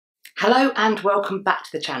Hello and welcome back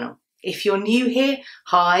to the channel. If you're new here,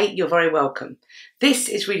 hi, you're very welcome. This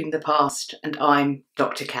is Reading the Past and I'm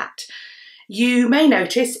Dr. Kat. You may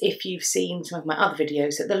notice, if you've seen some of my other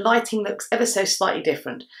videos, that the lighting looks ever so slightly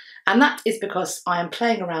different, and that is because I am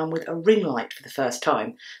playing around with a ring light for the first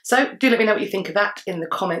time. So do let me know what you think of that in the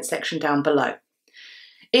comment section down below.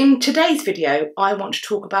 In today's video, I want to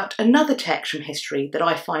talk about another text from history that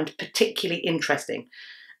I find particularly interesting,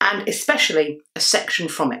 and especially a section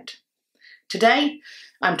from it. Today,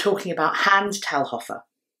 I'm talking about Hans Talhoffer.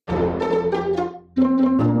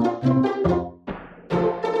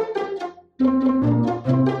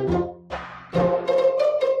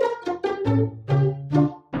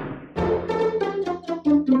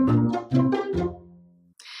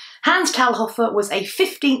 Hans Talhoffer was a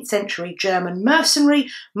 15th century German mercenary,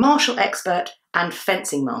 martial expert and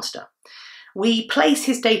fencing master. We place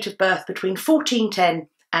his date of birth between 1410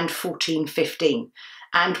 and 1415,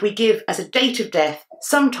 and we give as a date of death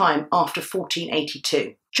sometime after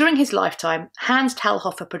 1482. During his lifetime, Hans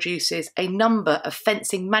Talhoffer produces a number of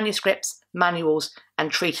fencing manuscripts, manuals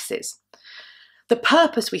and treatises. The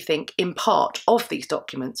purpose, we think, in part of these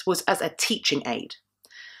documents was as a teaching aid.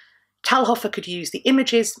 Talhoffer could use the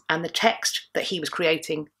images and the text that he was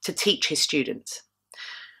creating to teach his students.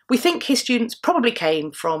 We think his students probably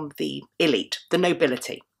came from the elite, the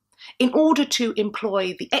nobility. In order to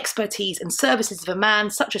employ the expertise and services of a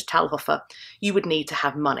man such as Talhoffer, you would need to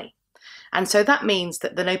have money. And so that means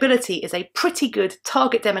that the nobility is a pretty good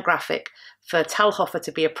target demographic for Talhoffer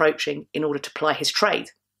to be approaching in order to ply his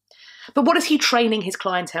trade. But what is he training his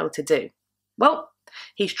clientele to do? Well,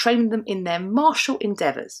 he's training them in their martial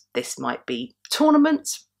endeavours. This might be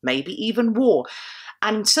tournaments, maybe even war.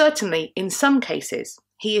 And certainly, in some cases,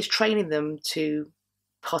 he is training them to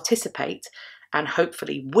participate and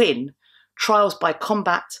hopefully win trials by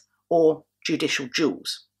combat or judicial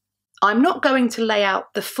duels. I'm not going to lay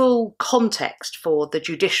out the full context for the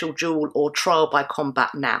judicial duel or trial by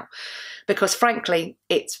combat now, because frankly,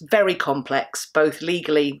 it's very complex, both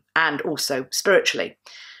legally and also spiritually.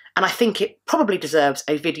 And I think it probably deserves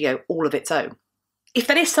a video all of its own. If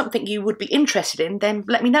that is something you would be interested in, then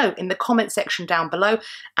let me know in the comment section down below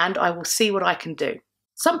and I will see what I can do.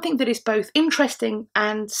 Something that is both interesting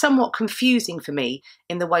and somewhat confusing for me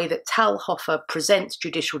in the way that Talhoffer presents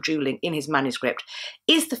judicial duelling in his manuscript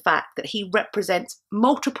is the fact that he represents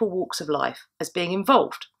multiple walks of life as being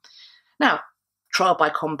involved. Now, trial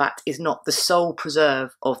by combat is not the sole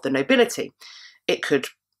preserve of the nobility. It could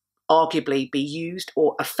arguably be used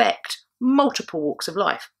or affect multiple walks of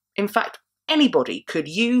life. In fact, anybody could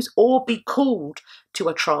use or be called to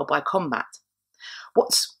a trial by combat.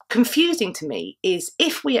 What's confusing to me is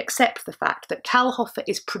if we accept the fact that Talhoffer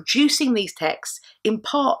is producing these texts in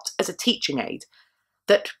part as a teaching aid,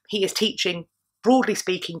 that he is teaching, broadly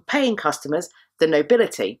speaking, paying customers, the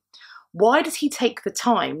nobility, why does he take the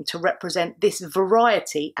time to represent this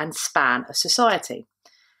variety and span of society?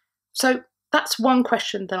 So that's one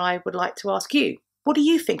question that I would like to ask you. What do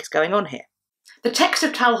you think is going on here? The text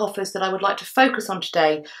of Talhoffer's that I would like to focus on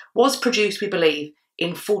today was produced, we believe, in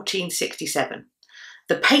 1467.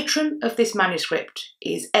 The patron of this manuscript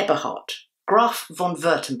is Eberhard, Graf von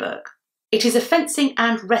Württemberg. It is a fencing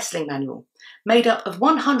and wrestling manual made up of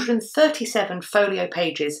 137 folio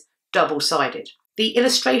pages, double-sided. The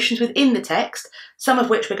illustrations within the text, some of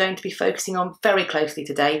which we're going to be focusing on very closely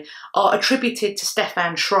today, are attributed to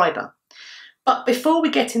Stefan Schreiber. But before we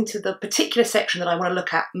get into the particular section that I want to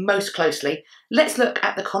look at most closely, let's look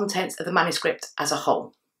at the contents of the manuscript as a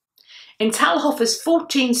whole. In Talhoffer's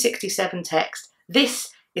 1467 text, this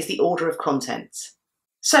is the order of contents.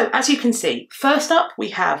 So, as you can see, first up we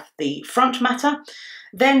have the front matter,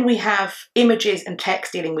 then we have images and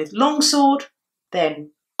text dealing with longsword,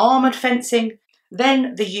 then armoured fencing,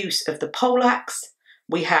 then the use of the poleaxe,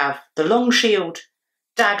 we have the long shield,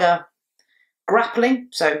 dagger, grappling,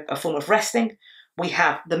 so a form of wrestling, we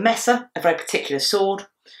have the messer, a very particular sword,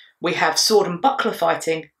 we have sword and buckler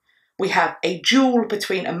fighting, we have a duel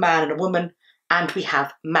between a man and a woman, and we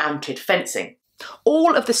have mounted fencing.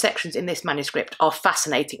 All of the sections in this manuscript are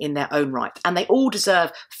fascinating in their own right, and they all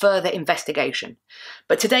deserve further investigation.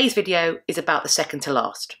 But today's video is about the second to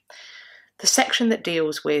last, the section that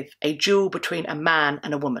deals with a duel between a man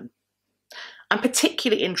and a woman. I'm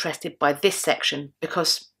particularly interested by this section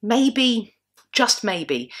because maybe, just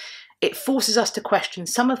maybe, it forces us to question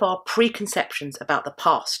some of our preconceptions about the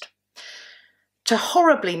past. To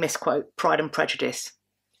horribly misquote Pride and Prejudice,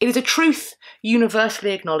 it is a truth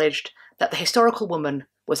universally acknowledged that the historical woman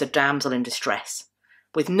was a damsel in distress,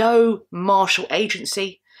 with no martial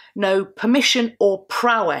agency, no permission or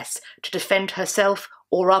prowess to defend herself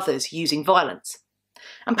or others using violence.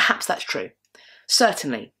 And perhaps that's true.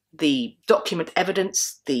 Certainly, the document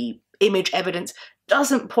evidence, the image evidence,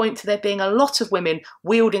 doesn't point to there being a lot of women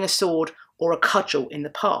wielding a sword or a cudgel in the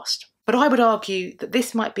past. But I would argue that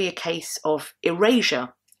this might be a case of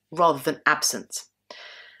erasure rather than absence.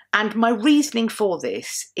 And my reasoning for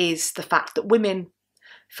this is the fact that women,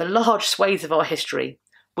 for large swathes of our history,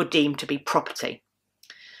 were deemed to be property.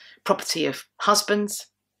 Property of husbands,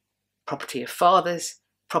 property of fathers,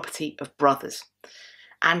 property of brothers.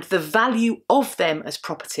 And the value of them as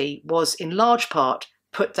property was in large part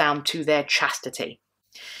put down to their chastity.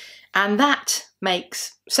 And that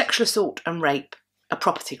makes sexual assault and rape a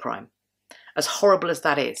property crime, as horrible as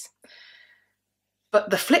that is. But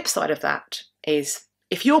the flip side of that is,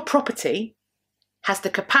 if your property has the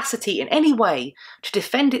capacity in any way to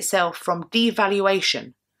defend itself from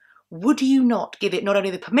devaluation, would you not give it not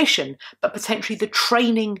only the permission, but potentially the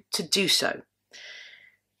training to do so?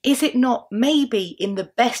 Is it not maybe in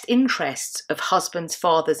the best interests of husbands,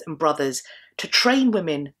 fathers and brothers to train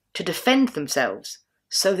women to defend themselves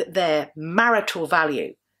so that their marital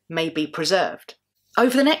value may be preserved?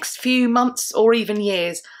 Over the next few months or even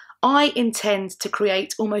years, I intend to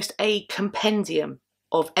create almost a compendium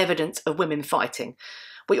of evidence of women fighting.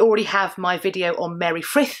 We already have my video on Mary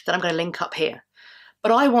Frith that I'm going to link up here.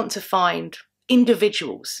 But I want to find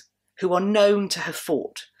individuals who are known to have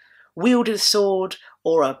fought, wielded a sword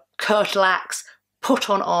or a curtal axe, put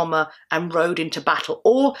on armour and rode into battle,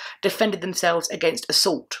 or defended themselves against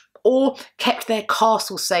assault, or kept their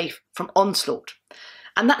castle safe from onslaught.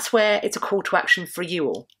 And that's where it's a call to action for you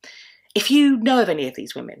all. If you know of any of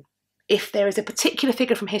these women, if there is a particular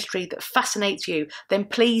figure from history that fascinates you, then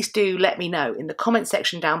please do let me know in the comment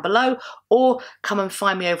section down below, or come and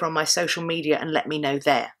find me over on my social media and let me know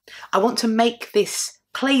there. I want to make this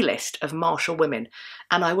playlist of martial women,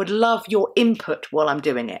 and I would love your input while I'm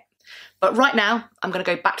doing it. But right now, I'm going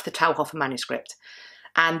to go back to the Talhoffer manuscript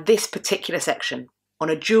and this particular section on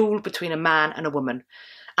a duel between a man and a woman.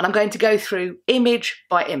 And I'm going to go through image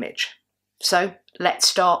by image. So let's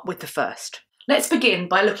start with the first. Let's begin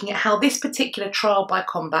by looking at how this particular trial by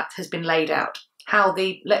combat has been laid out, how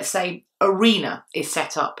the, let's say, arena is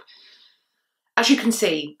set up. As you can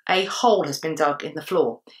see, a hole has been dug in the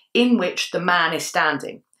floor in which the man is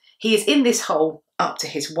standing. He is in this hole up to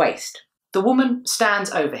his waist. The woman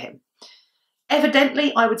stands over him.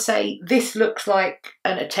 Evidently, I would say this looks like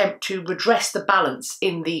an attempt to redress the balance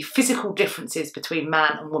in the physical differences between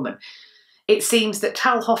man and woman. It seems that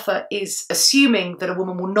Talhoffer is assuming that a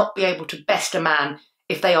woman will not be able to best a man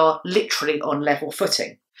if they are literally on level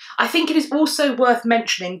footing. I think it is also worth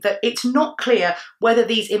mentioning that it's not clear whether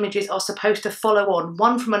these images are supposed to follow on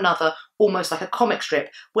one from another, almost like a comic strip,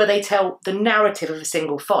 where they tell the narrative of a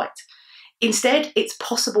single fight. Instead, it's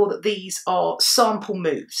possible that these are sample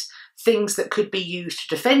moves, things that could be used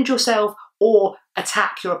to defend yourself or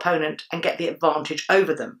attack your opponent and get the advantage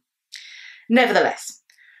over them. Nevertheless,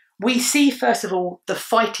 we see first of all the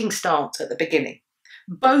fighting stance at the beginning.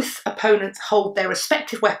 Both opponents hold their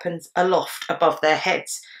respective weapons aloft above their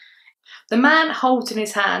heads. The man holds in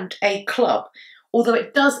his hand a club, although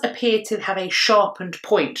it does appear to have a sharpened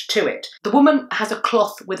point to it. The woman has a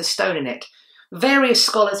cloth with a stone in it. Various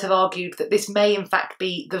scholars have argued that this may in fact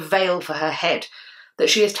be the veil for her head, that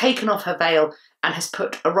she has taken off her veil and has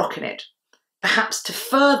put a rock in it. Perhaps to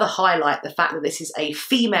further highlight the fact that this is a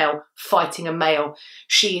female fighting a male,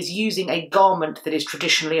 she is using a garment that is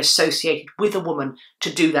traditionally associated with a woman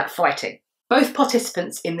to do that fighting. Both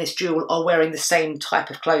participants in this duel are wearing the same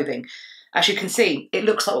type of clothing. As you can see, it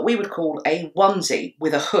looks like what we would call a onesie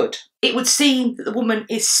with a hood. It would seem that the woman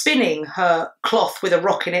is spinning her cloth with a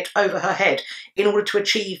rock in it over her head in order to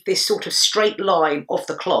achieve this sort of straight line of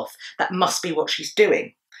the cloth. That must be what she's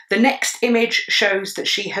doing. The next image shows that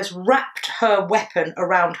she has wrapped her weapon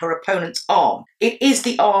around her opponent's arm. It is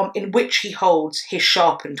the arm in which he holds his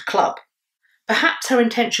sharpened club. Perhaps her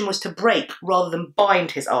intention was to break rather than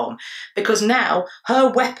bind his arm, because now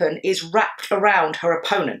her weapon is wrapped around her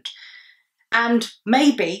opponent. And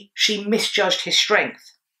maybe she misjudged his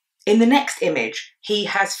strength. In the next image, he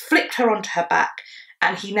has flipped her onto her back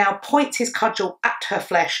and he now points his cudgel at her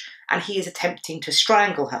flesh and he is attempting to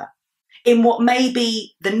strangle her. In what may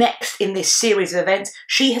be the next in this series of events,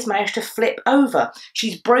 she has managed to flip over.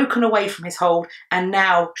 She's broken away from his hold and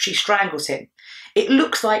now she strangles him. It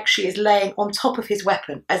looks like she is laying on top of his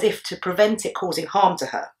weapon as if to prevent it causing harm to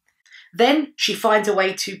her. Then she finds a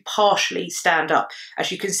way to partially stand up.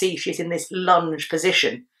 As you can see, she's in this lunge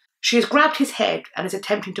position. She has grabbed his head and is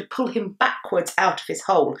attempting to pull him backwards out of his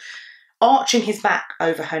hole, arching his back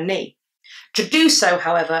over her knee. To do so,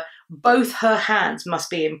 however, both her hands must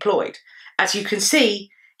be employed. As you can see,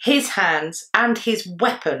 his hands and his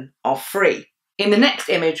weapon are free. In the next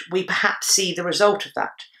image, we perhaps see the result of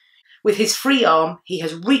that. With his free arm, he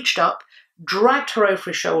has reached up, dragged her over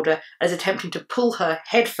his shoulder and is attempting to pull her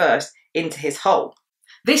head first into his hole.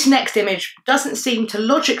 This next image doesn't seem to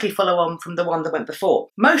logically follow on from the one that went before,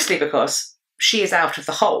 mostly because she is out of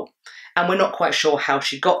the hole and we're not quite sure how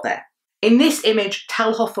she got there. In this image,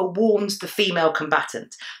 Talhoffer warns the female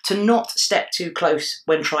combatant to not step too close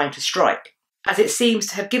when trying to strike, as it seems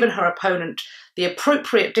to have given her opponent the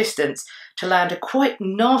appropriate distance to land a quite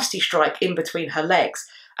nasty strike in between her legs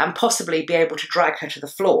and possibly be able to drag her to the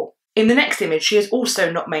floor. In the next image, she has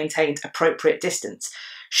also not maintained appropriate distance.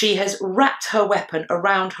 She has wrapped her weapon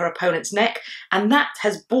around her opponent's neck, and that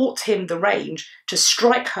has bought him the range to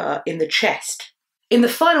strike her in the chest. In the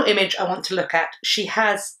final image I want to look at, she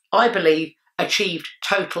has, I believe, achieved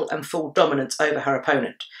total and full dominance over her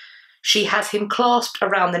opponent. She has him clasped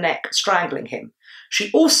around the neck, strangling him. She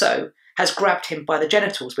also has grabbed him by the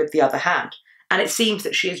genitals with the other hand, and it seems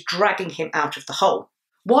that she is dragging him out of the hole.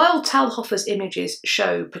 While Talhoffer's images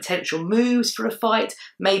show potential moves for a fight,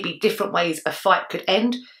 maybe different ways a fight could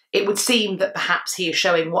end, it would seem that perhaps he is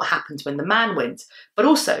showing what happens when the man wins, but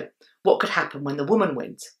also what could happen when the woman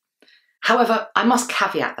wins. However, I must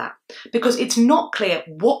caveat that, because it's not clear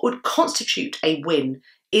what would constitute a win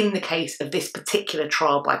in the case of this particular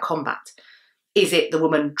trial by combat. Is it the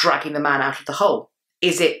woman dragging the man out of the hole?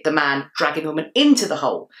 Is it the man dragging the woman into the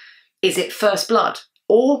hole? Is it first blood?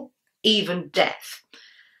 Or even death?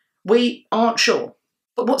 We aren't sure.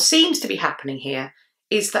 But what seems to be happening here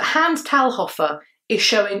is that Hans Talhoffer is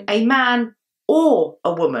showing a man or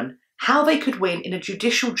a woman how they could win in a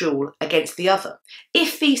judicial duel against the other.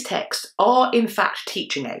 If these texts are in fact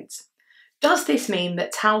teaching aids, does this mean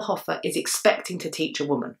that Talhoffer is expecting to teach a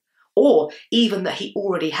woman, or even that he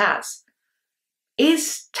already has?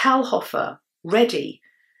 Is Talhoffer ready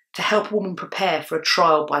to help a woman prepare for a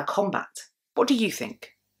trial by combat? What do you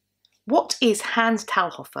think? What is Hans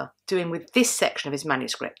Talhoffer doing with this section of his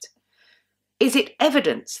manuscript? Is it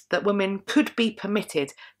evidence that women could be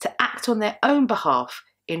permitted to act on their own behalf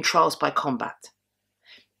in trials by combat?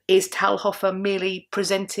 Is Talhoffer merely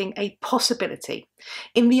presenting a possibility?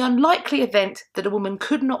 In the unlikely event that a woman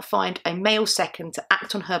could not find a male second to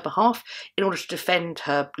act on her behalf in order to defend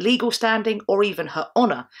her legal standing or even her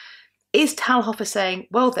honour, is Talhoffer saying,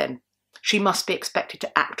 well then, she must be expected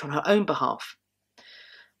to act on her own behalf?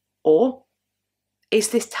 Or is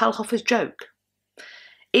this Talhoffer's joke?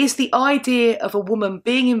 Is the idea of a woman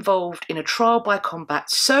being involved in a trial by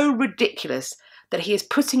combat so ridiculous that he is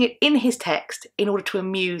putting it in his text in order to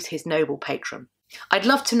amuse his noble patron? I'd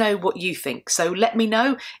love to know what you think, so let me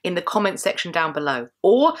know in the comment section down below,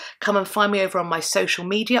 or come and find me over on my social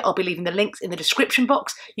media. I'll be leaving the links in the description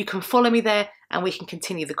box. You can follow me there and we can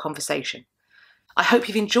continue the conversation. I hope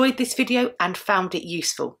you've enjoyed this video and found it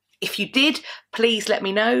useful. If you did, please let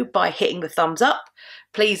me know by hitting the thumbs up.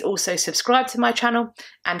 Please also subscribe to my channel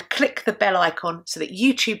and click the bell icon so that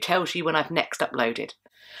YouTube tells you when I've next uploaded.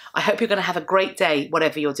 I hope you're going to have a great day,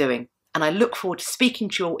 whatever you're doing, and I look forward to speaking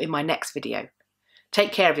to you all in my next video.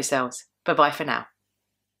 Take care of yourselves. Bye-bye for now.